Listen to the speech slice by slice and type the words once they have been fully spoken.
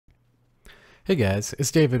Hey guys,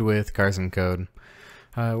 it's David with Cars and Code.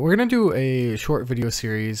 We're going to do a short video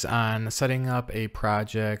series on setting up a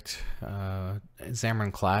project,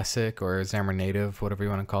 Xamarin Classic or Xamarin Native, whatever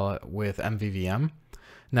you want to call it, with Mvvm.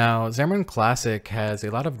 Now, Xamarin Classic has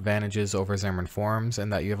a lot of advantages over Xamarin Forms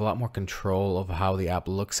in that you have a lot more control of how the app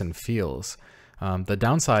looks and feels. The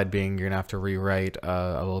downside being you're going to have to rewrite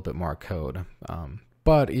a little bit more code.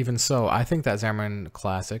 But even so, I think that Xamarin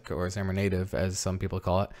Classic, or Xamarin Native, as some people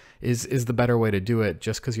call it, is the better way to do it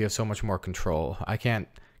just because you have so much more control. I can't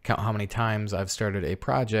count how many times I've started a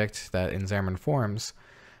project that in Xamarin Forms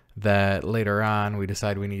that later on we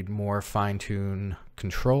decide we need more fine-tune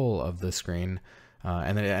control of the screen,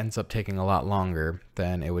 and then it ends up taking a lot longer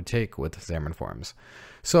than it would take with Xamarin Forms.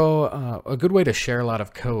 So a good way to share a lot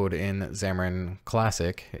of code in Xamarin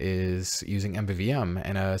Classic is using Mvvm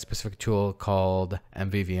and a specific tool called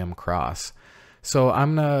Mvvm cross. So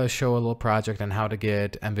I'm going to show a little project on how to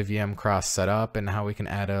get Mvvm cross set up and how we can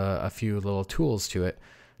add a few little tools to it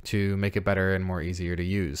to make it better and more easier to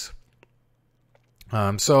use.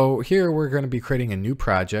 So here we're going to be creating a new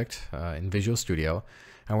project in Visual Studio,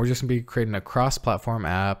 and we're just going to be creating a cross-platform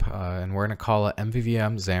app, and we're going to call it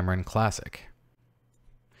Mvvm Xamarin Classic.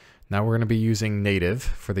 Now we're going to be using Native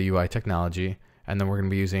for the UI technology, and then we're going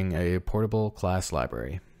to be using a portable class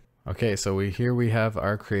library. Okay, so here we have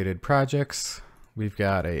our created projects. We've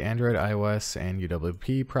got a Android, iOS, and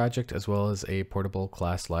UWP project, as well as a portable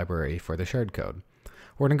class library for the shared code.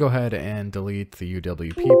 We're going to go ahead and delete the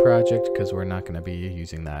UWP project because we're not going to be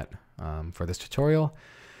using that for this tutorial.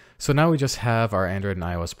 So now we just have our Android and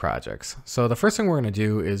iOS projects. So the first thing we're going to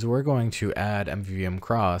do is we're going to add Mvvm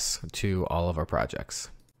cross to all of our projects.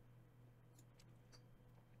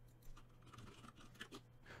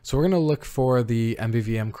 So we're going to look for the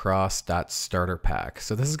Mvvm cross.starter pack.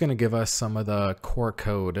 So this is going to give us some of the core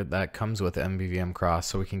code that comes with Mvvm cross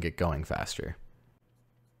so we can get going faster.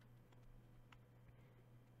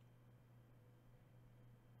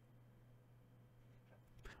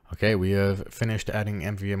 Okay, we have finished adding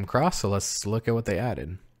Mvvm cross, so let's look at what they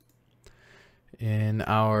added. In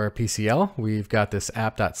our PCL, we've got this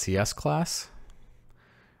app.cs class.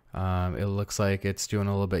 It looks like it's doing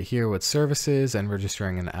a little bit here with services and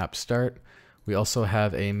registering an app start. We also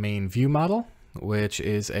have a main view model, which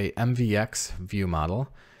is a MVX view model.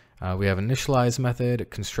 We have initialize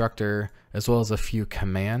method, constructor, as well as a few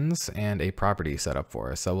commands and a property set up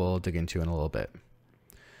for us that we'll dig into in a little bit.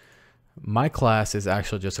 My class is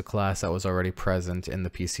actually just a class that was already present in the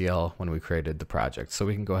PCL when we created the project, so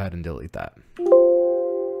we can go ahead and delete that.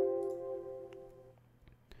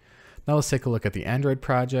 Now let's take a look at the Android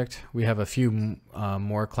project. We have a few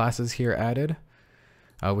more classes here added.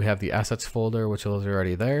 We have the assets folder, which is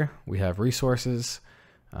already there. We have resources,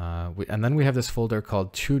 and then we have this folder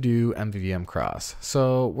called to do Mvvm cross.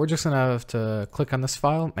 So we're just gonna have to click on this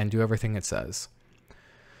file and do everything it says.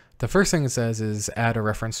 The first thing it says is add a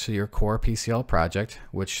reference to your core PCL project,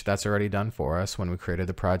 which that's already done for us when we created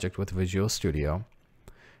the project with Visual Studio.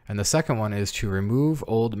 And the second one is to remove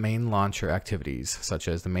old main launcher activities, such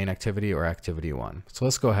as the main activity or activity 1. So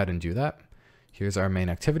let's go ahead and do that. Here's our main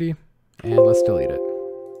activity, and let's delete it.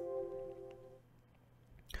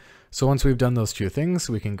 So once we've done those two things,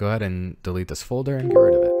 we can go ahead and delete this folder and get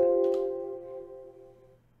rid of it.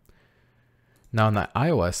 Now on the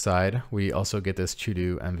iOS side, we also get this to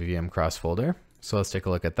do Mvvm cross folder. So let's take a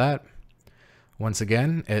look at that. Once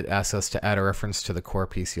again, it asks us to add a reference to the core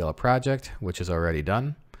PCL project, which is already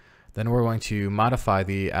done. Then we're going to modify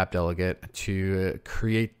the app delegate to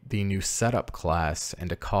create the new setup class and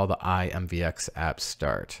to call the imvx app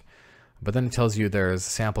start. But then it tells you there's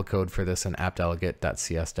sample code for this in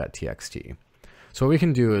appdelegate.cs.txt. So what we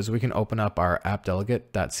can do is we can open up our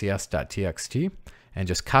appdelegate.cs.txt and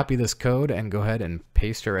just copy this code and go ahead and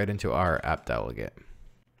paste it right into our app delegate.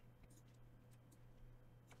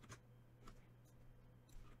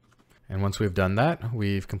 And once we've done that,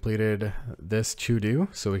 we've completed this to do,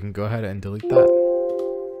 so we can go ahead and delete that.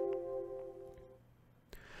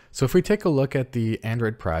 So if we take a look at the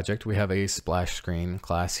Android project, we have a splash screen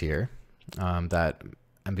class here that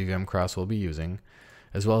Mvvm cross will be using,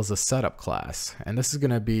 as well as a setup class. And this is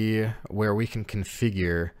going to be where we can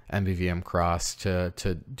configure Mvvm cross to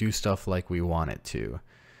do stuff like we want it to.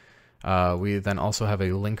 We then also have a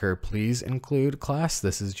linker please include class.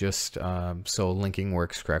 This is just so linking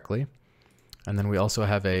works correctly. And then we also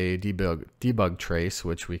have a debug trace,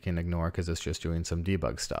 which we can ignore because it's just doing some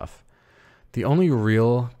debug stuff. The only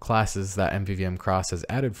real classes that Mvvm cross has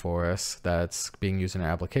added for us that's being used in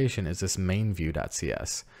our application is this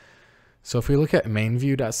mainview.cs. So if we look at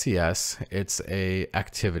mainview.cs, it's a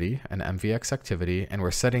activity, an MVX activity, and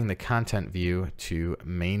we're setting the content view to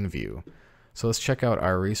main view. So let's check out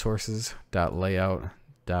our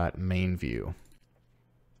resources.layout.mainView.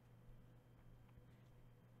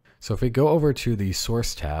 So if we go over to the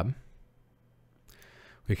source tab,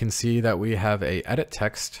 we can see that we have a edit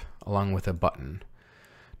text along with a button.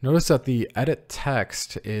 Notice that the edit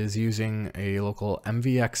text is using a local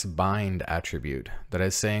mvxBind attribute that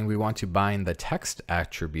is saying we want to bind the text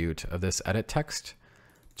attribute of this edit text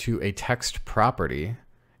to a text property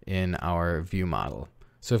in our view model.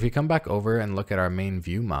 So if we come back over and look at our main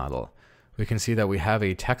view model, we can see that we have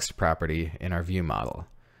a text property in our view model.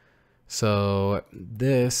 So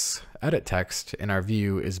this edit text in our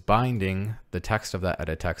view is binding the text of that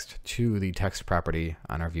edit text to the text property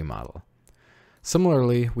on our view model.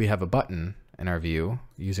 Similarly, we have a button in our view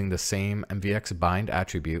using the same mvxBind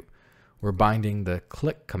attribute. We're binding the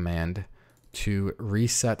click command to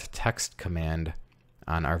reset text command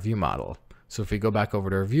on our view model. So if we go back over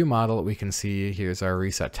to our view model, we can see here's our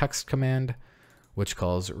reset text command, which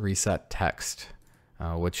calls reset text,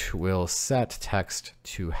 which will set text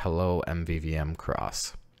to hello Mvvm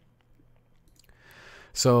cross.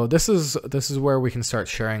 So this is where we can start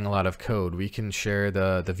sharing a lot of code. We can share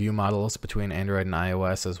the view models between Android and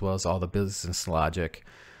iOS, as well as all the business logic.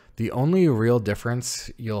 The only real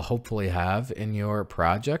difference you'll hopefully have in your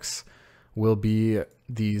projects will be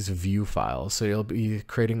these view files. So you'll be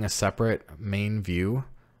creating a separate main view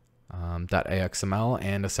 .axml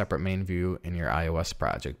and a separate main view in your iOS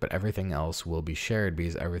project, but everything else will be shared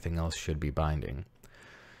because everything else should be binding.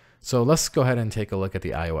 So let's go ahead and take a look at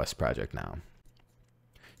the iOS project now.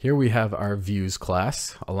 Here we have our views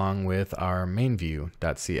class along with our main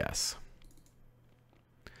view.cs.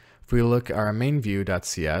 If we look at our main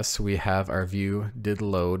view.cs, we have our view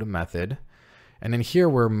didLoad method, and in here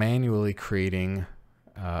we're manually creating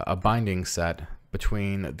a binding set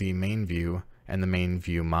between the main view and the main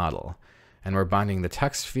view model. And we're binding the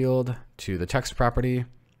text field to the text property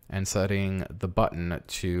and setting the button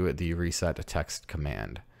to the reset text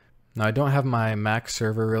command. Now I don't have my Mac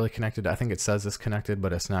server really connected. I think it says it's connected,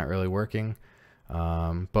 but it's not really working.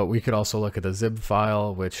 But we could also look at the zip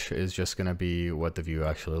file, which is just going to be what the view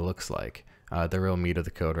actually looks like. The real meat of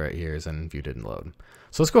the code right here is in view didn't load.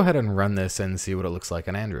 So let's go ahead and run this and see what it looks like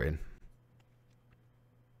on Android.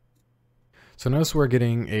 So notice we're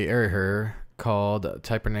getting an error here called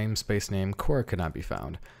typer namespace name core could not be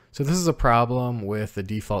found. So this is a problem with the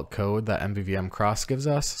default code that Mvvm cross gives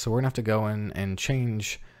us. So we're gonna have to go in and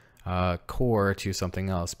change core to something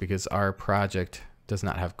else because our project does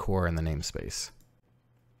not have core in the namespace.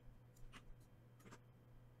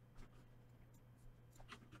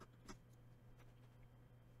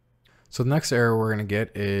 So the next error we're going to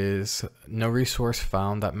get is no resource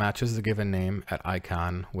found that matches the given name at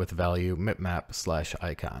icon with value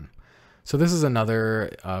mipmap/icon. So this is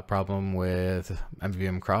another problem with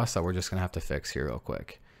Mvvm cross that we're just going to have to fix here real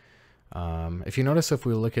quick. If you notice, if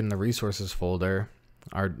we look in the resources folder,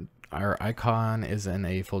 our icon is in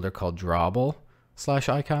a folder called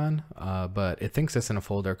drawable/icon, but it thinks it's in a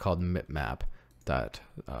folder called mipmap.icon.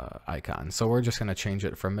 So we're just going to change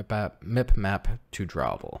it from mipmap to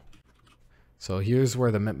drawable. So here's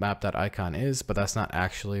where the mipmap.icon is, but that's not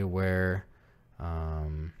actually where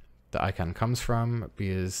the icon comes from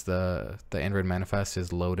because the Android manifest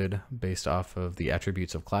is loaded based off of the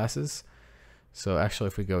attributes of classes. So actually,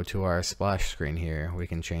 if we go to our splash screen here, we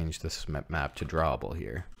can change this map to drawable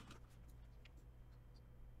here.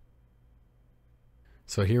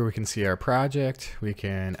 So here we can see our project. We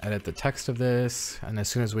can edit the text of this, and as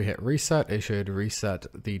soon as we hit reset, it should reset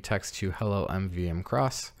the text to hello Mvvm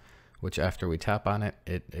cross, which after we tap on it,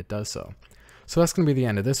 it does so. So that's going to be the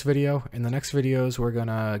end of this video. In the next videos, we're going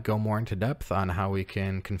to go more into depth on how we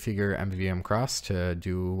can configure Mvvm cross to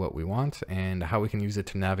do what we want and how we can use it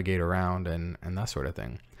to navigate around and that sort of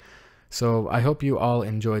thing. So I hope you all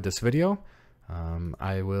enjoyed this video.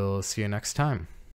 I will see you next time.